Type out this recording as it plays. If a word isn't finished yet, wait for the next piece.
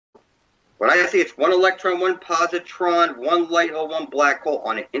When I say it's one electron, one positron, one light hole, one black hole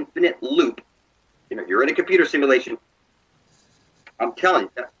on an infinite loop, you know, you're in a computer simulation. I'm telling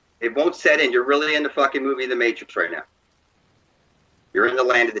you, it won't set in. You're really in the fucking movie The Matrix right now. You're in the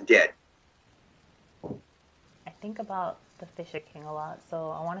land of the dead. I think about the Fisher King a lot, so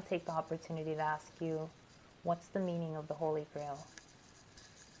I want to take the opportunity to ask you, what's the meaning of the Holy Grail?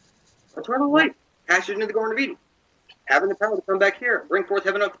 Eternal life. Passage into the Garden of Eden. Having the power to come back here, bring forth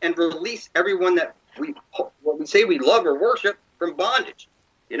heaven and release everyone that we say we love or worship from bondage.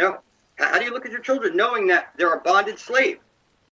 You know, how do you look at your children knowing that they're a bonded slave?